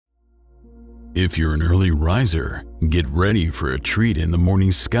If you're an early riser, get ready for a treat in the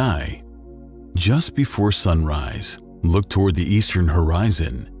morning sky. Just before sunrise, look toward the eastern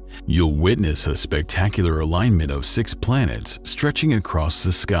horizon. You'll witness a spectacular alignment of 6 planets stretching across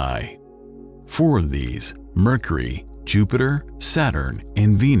the sky. 4 of these, Mercury, Jupiter, Saturn,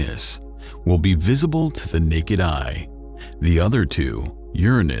 and Venus, will be visible to the naked eye. The other 2,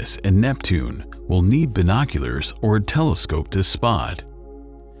 Uranus and Neptune, will need binoculars or a telescope to spot.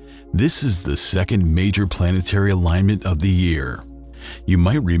 This is the second major planetary alignment of the year. You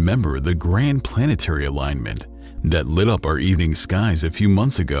might remember the grand planetary alignment that lit up our evening skies a few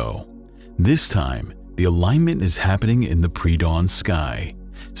months ago. This time, the alignment is happening in the pre-dawn sky,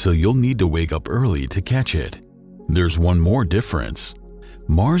 so you'll need to wake up early to catch it. There's one more difference.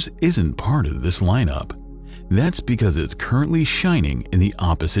 Mars isn't part of this lineup. That's because it's currently shining in the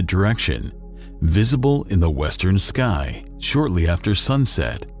opposite direction, visible in the western sky shortly after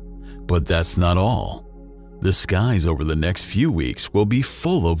sunset. But that's not all. The skies over the next few weeks will be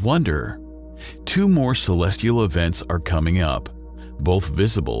full of wonder. 2 more celestial events are coming up, both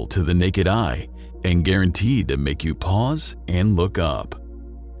visible to the naked eye and guaranteed to make you pause and look up.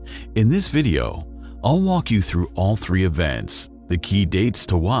 In this video, I'll walk you through all 3 events, the key dates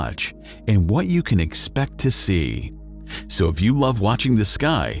to watch, and what you can expect to see. So if you love watching the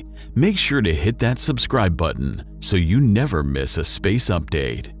sky, make sure to hit that subscribe button so you never miss a space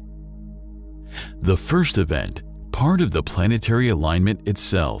update. The first event, part of the planetary alignment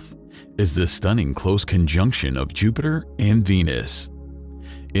itself, is the stunning close conjunction of Jupiter and Venus.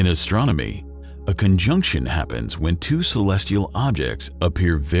 In astronomy, a conjunction happens when 2 celestial objects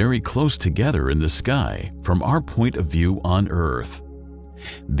appear very close together in the sky from our point of view on Earth.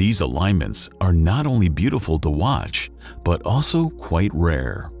 These alignments are not only beautiful to watch, but also quite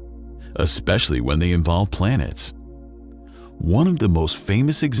rare, especially when they involve planets. One of the most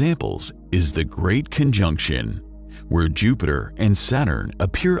famous examples is the Great Conjunction, where Jupiter and Saturn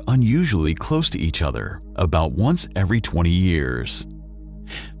appear unusually close to each other about once every 20 years.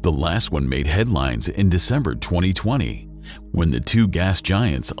 The last one made headlines in December 2020, when the 2 gas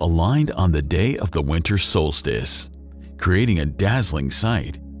giants aligned on the day of the winter solstice, creating a dazzling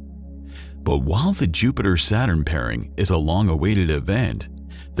sight. But while the Jupiter-Saturn pairing is a long-awaited event,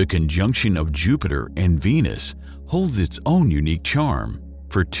 the conjunction of Jupiter and Venus holds its own unique charm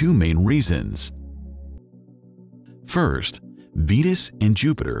for 2 main reasons. First, Venus and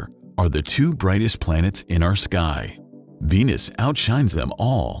Jupiter are the 2 brightest planets in our sky. Venus outshines them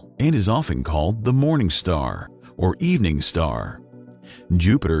all and is often called the morning star or evening star.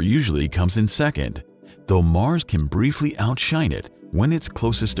 Jupiter usually comes in second, though Mars can briefly outshine it when it's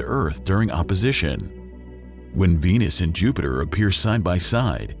closest to Earth during opposition. When Venus and Jupiter appear side by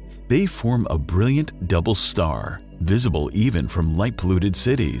side, they form a brilliant double star, visible even from light-polluted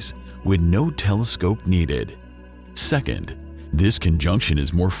cities, with no telescope needed. Second, this conjunction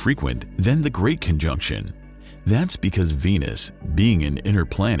is more frequent than the Great Conjunction. That's because Venus, being an inner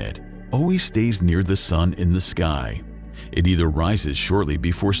planet, always stays near the Sun in the sky. It either rises shortly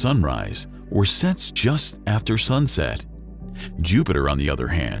before sunrise or sets just after sunset. Jupiter, on the other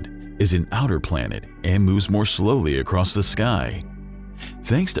hand, is an outer planet and moves more slowly across the sky.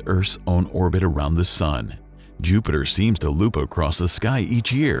 Thanks to Earth's own orbit around the Sun, Jupiter seems to loop across the sky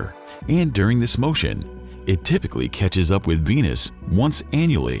each year, and during this motion, it typically catches up with Venus once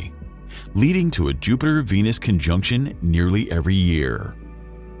annually, leading to a Jupiter-Venus conjunction nearly every year.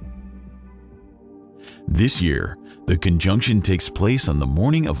 This year, the conjunction takes place on the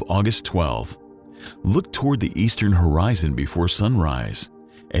morning of August 12th. Look toward the eastern horizon before sunrise,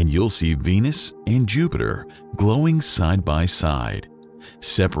 and you'll see Venus and Jupiter glowing side by side,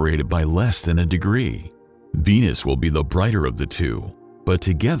 separated by less than a degree. Venus will be the brighter of the 2, but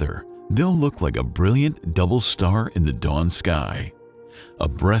together they'll look like a brilliant double star in the dawn sky. A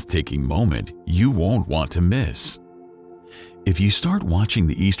breathtaking moment you won't want to miss. If you start watching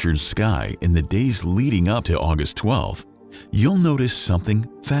the eastern sky in the days leading up to August 12th, you'll notice something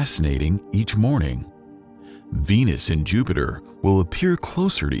fascinating each morning. Venus and Jupiter will appear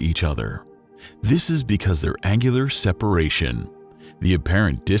closer to each other. This is because their angular separation, the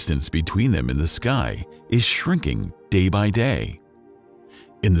apparent distance between them in the sky, is shrinking day by day.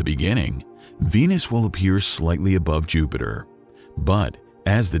 In the beginning, Venus will appear slightly above Jupiter, but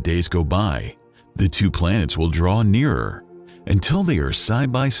as the days go by, the 2 planets will draw nearer until they are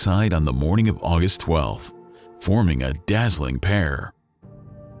side by side on the morning of August 12th, forming a dazzling pair.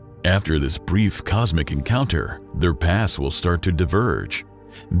 After this brief cosmic encounter, their paths will start to diverge.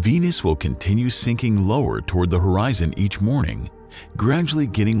 Venus will continue sinking lower toward the horizon each morning, gradually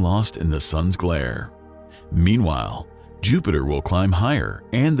getting lost in the sun's glare. Meanwhile, Jupiter will climb higher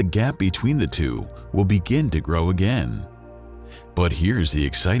and the gap between the two will begin to grow again. But here's the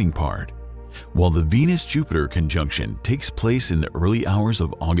exciting part. While the Venus-Jupiter conjunction takes place in the early hours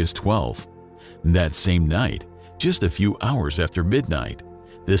of August 12th, that same night, just a few hours after midnight,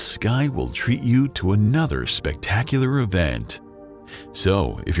 the sky will treat you to another spectacular event.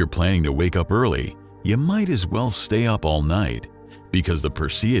 So, if you're planning to wake up early, you might as well stay up all night, because the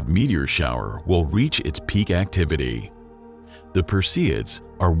Perseid meteor shower will reach its peak activity. The Perseids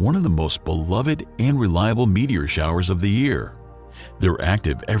are one of the most beloved and reliable meteor showers of the year. They're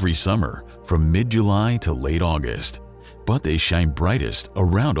active every summer from mid-July to late August, but they shine brightest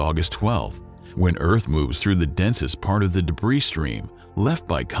around August 12th, when Earth moves through the densest part of the debris stream left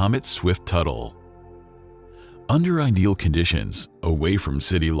by Comet Swift-Tuttle. Under ideal conditions, away from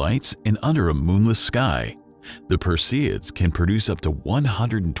city lights and under a moonless sky, the Perseids can produce up to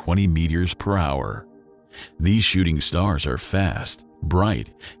 120 meteors per hour. These shooting stars are fast,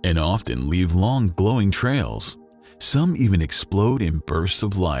 bright, and often leave long glowing trails. Some even explode in bursts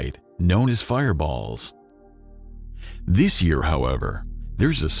of light, known as fireballs. This year, however,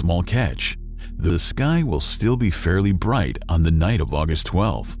 there's a small catch. The sky will still be fairly bright on the night of August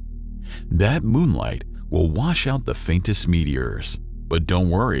 12th. That moonlight will wash out the faintest meteors. But don't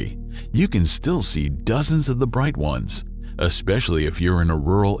worry, you can still see dozens of the bright ones, especially if you're in a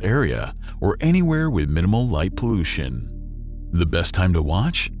rural area or anywhere with minimal light pollution. The best time to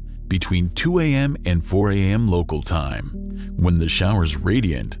watch? Between 2 a.m. and 4 a.m. local time, when the shower's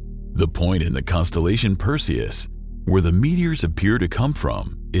radiant. The point in the constellation Perseus, where the meteors appear to come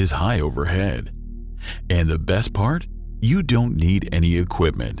from, is high overhead. And the best part? You don't need any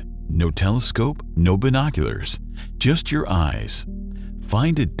equipment. No telescope, no binoculars, just your eyes.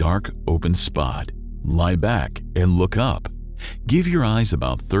 Find a dark, open spot, lie back, and look up. Give your eyes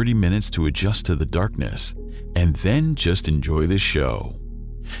about 30 minutes to adjust to the darkness, and then just enjoy the show.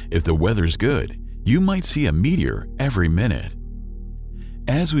 If the weather's good, you might see a meteor every minute.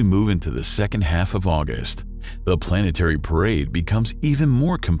 As we move into the second half of August, the planetary parade becomes even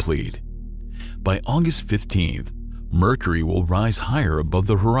more complete. By August 15th, Mercury will rise higher above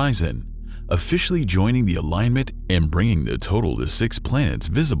the horizon, officially joining the alignment and bringing the total to 6 planets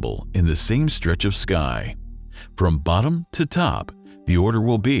visible in the same stretch of sky. From bottom to top, the order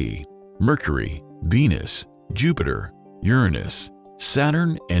will be Mercury, Venus, Jupiter, Uranus,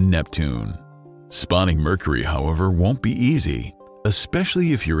 Saturn, and Neptune. Spotting Mercury, however, won't be easy,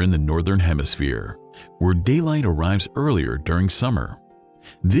 especially if you're in the northern hemisphere, where daylight arrives earlier during summer.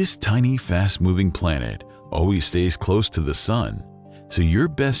 This tiny, fast-moving planet always stays close to the sun, so your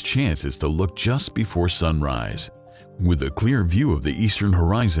best chance is to look just before sunrise, with a clear view of the eastern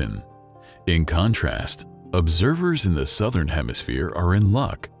horizon. In contrast, observers in the southern hemisphere are in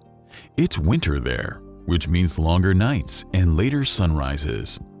luck. It's winter there, which means longer nights and later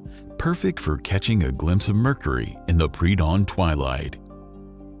sunrises, perfect for catching a glimpse of Mercury in the pre-dawn twilight.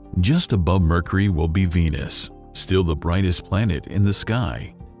 Just above Mercury will be Venus, still the brightest planet in the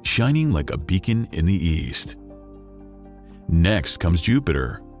sky, shining like a beacon in the east. Next comes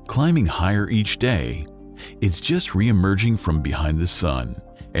Jupiter, climbing higher each day. It's just re-emerging from behind the sun,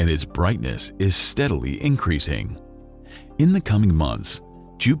 and its brightness is steadily increasing. In the coming months,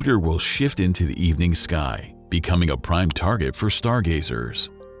 Jupiter will shift into the evening sky, becoming a prime target for stargazers.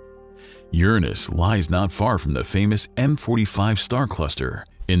 Uranus lies not far from the famous M45 star cluster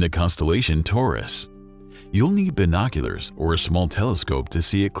in the constellation Taurus. You'll need binoculars or a small telescope to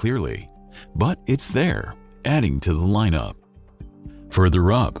see it clearly, but it's there, adding to the lineup.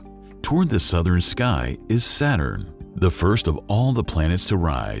 Further up, toward the southern sky, is Saturn, the first of all the planets to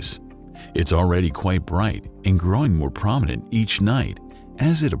rise. It's already quite bright and growing more prominent each night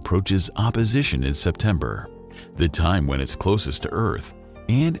as it approaches opposition in September, the time when it's closest to Earth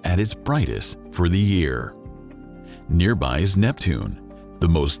and at its brightest for the year. Nearby is Neptune, the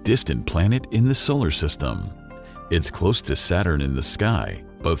most distant planet in the solar system. It's close to Saturn in the sky,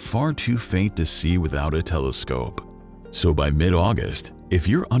 but far too faint to see without a telescope. So by mid-August, if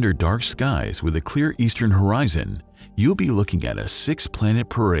you're under dark skies with a clear eastern horizon, you'll be looking at a 6-planet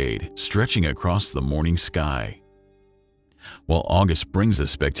parade stretching across the morning sky. While August brings a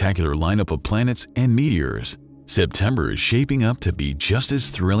spectacular lineup of planets and meteors, September is shaping up to be just as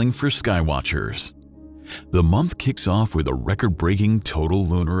thrilling for skywatchers. The month kicks off with a record-breaking total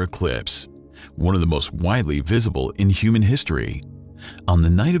lunar eclipse, one of the most widely visible in human history. On the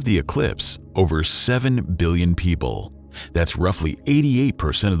night of the eclipse, over 7 billion people, that's roughly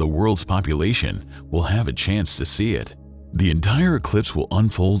 88% of the world's population, will have a chance to see it. The entire eclipse will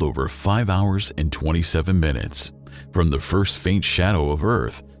unfold over 5 hours and 27 minutes, from the first faint shadow of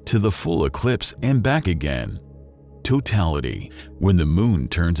Earth to the full eclipse and back again. totality, when the moon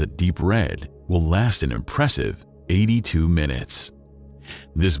turns a deep red, will last an impressive 82 minutes.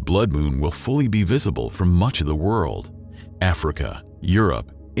 This blood moon will fully be visible from much of the world: Africa,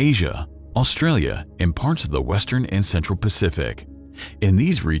 Europe, Asia, Australia, and parts of the Western and Central Pacific. In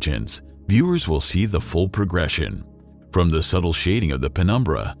these regions, viewers will see the full progression, from the subtle shading of the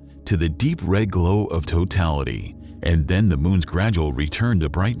penumbra to the deep red glow of totality, and then the moon's gradual return to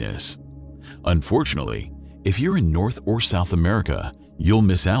brightness. Unfortunately, if you're in North or South America, you'll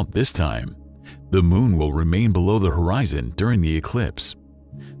miss out this time. The moon will remain below the horizon during the eclipse.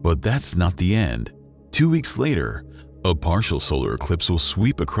 But that's not the end. 2 weeks later, a partial solar eclipse will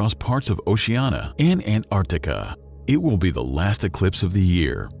sweep across parts of Oceania and Antarctica. It will be the last eclipse of the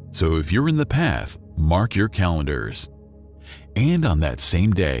year, so if you're in the path, mark your calendars. And on that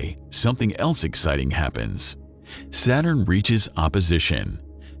same day, something else exciting happens. Saturn reaches opposition.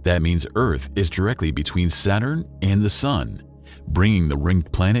 That means Earth is directly between Saturn and the Sun, bringing the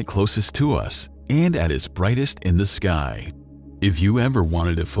ringed planet closest to us and at its brightest in the sky. If you ever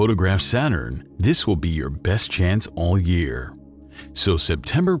wanted to photograph Saturn, this will be your best chance all year. So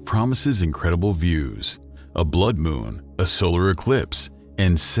September promises incredible views: a blood moon, a solar eclipse,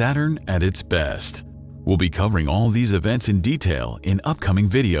 and Saturn at its best. We'll be covering all these events in detail in upcoming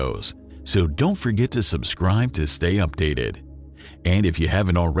videos, so don't forget to subscribe to stay updated. And if you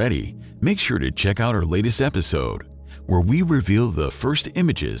haven't already, make sure to check out our latest episode, where we reveal the first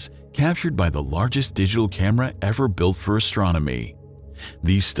images captured by the largest digital camera ever built for astronomy.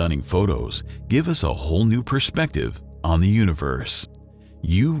 These stunning photos give us a whole new perspective on the universe.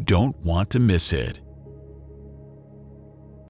 You don't want to miss it.